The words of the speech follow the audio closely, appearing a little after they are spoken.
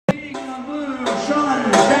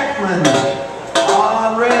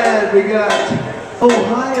we got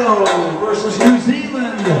Ohio versus New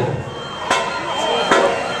Zealand.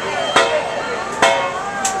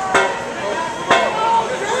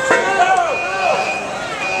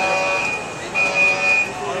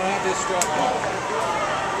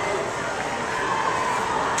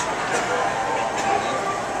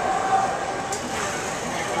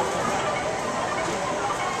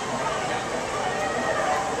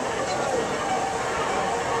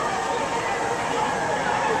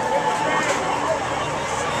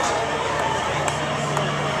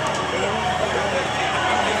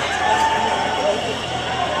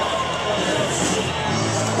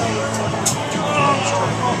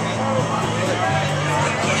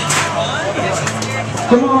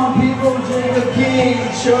 Come on, people, Jacob King,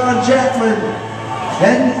 Sean Jackman,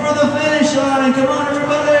 heading for the finish line. Come on,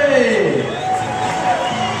 everybody.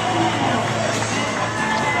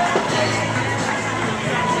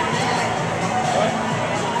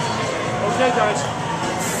 Okay, guys.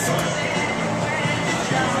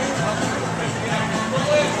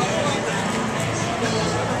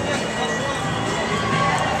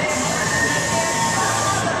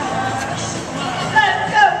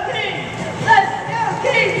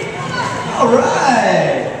 All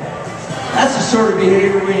right. That's the sort of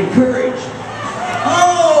behavior we encourage.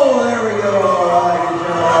 Oh, there we go. All right, good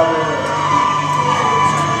job.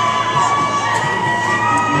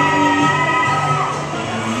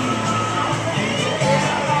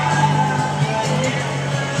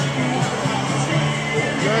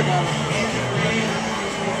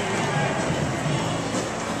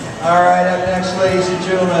 All right, up next, ladies and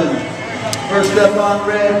gentlemen. First up on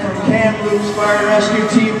red from Kamloops Fire and Rescue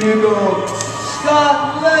Team New Gold,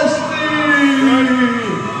 Scott Leslie.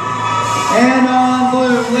 And on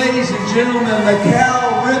blue, ladies and gentlemen,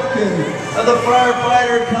 Cal Ripken of the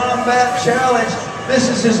Firefighter Combat Challenge. This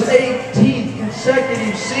is his 18th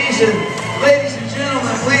consecutive season. Ladies and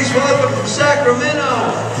gentlemen, please welcome from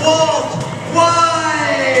Sacramento, Walt.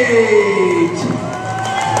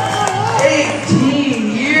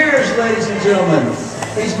 18 years, ladies and gentlemen.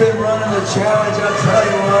 He's been running the challenge, I'll tell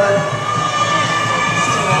you what.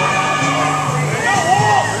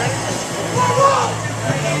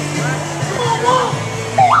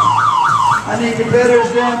 I need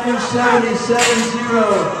competitors down through 70, 7-0.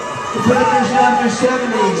 Competitors down through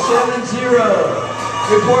 70,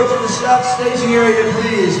 7-0. Report to the stop staging area,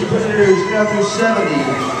 please. Competitors down through 70,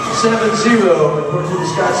 7-0. Report to the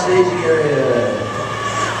stop staging area.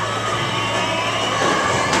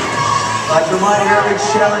 I'd like to remind you, every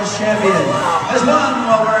challenge champion has won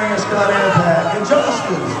while wearing a Scott Air Pack. And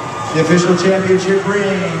Johnston, the official championship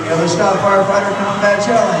ring of the Scott Firefighter Combat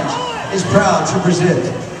Challenge, is proud to present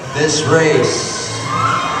this race.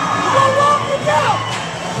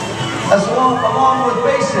 Along with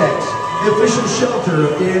Basex, the official shelter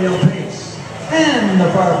of Daniel Pace, and the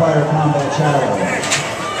Firefighter Combat Challenge.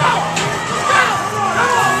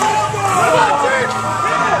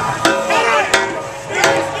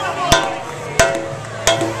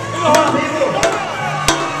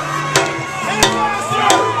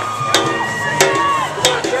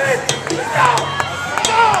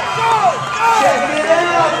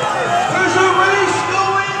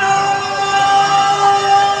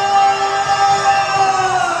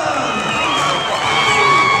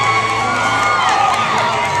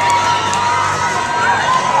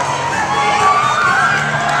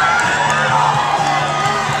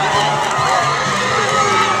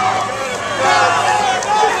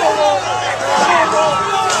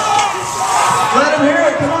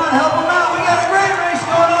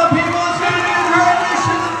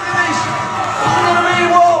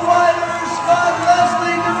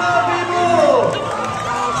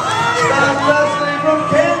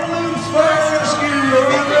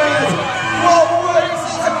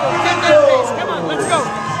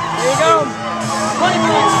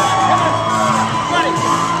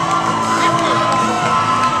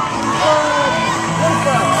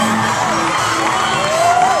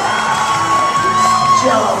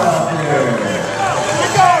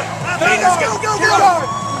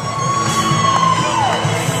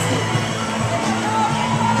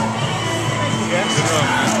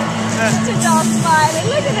 It's all smiling.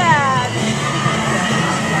 Look at that.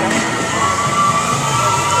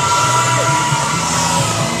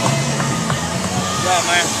 Yeah,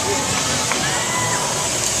 man.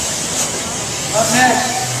 Up next,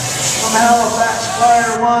 from Halifax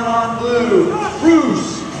Fire 1 on blue, Bruce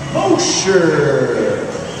Mosher.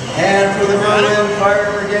 And for the Berlin Fire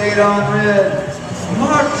Brigade on red,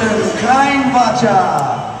 Martin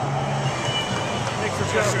Kleinbacher.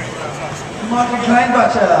 Martin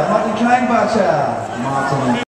Kleinbacher.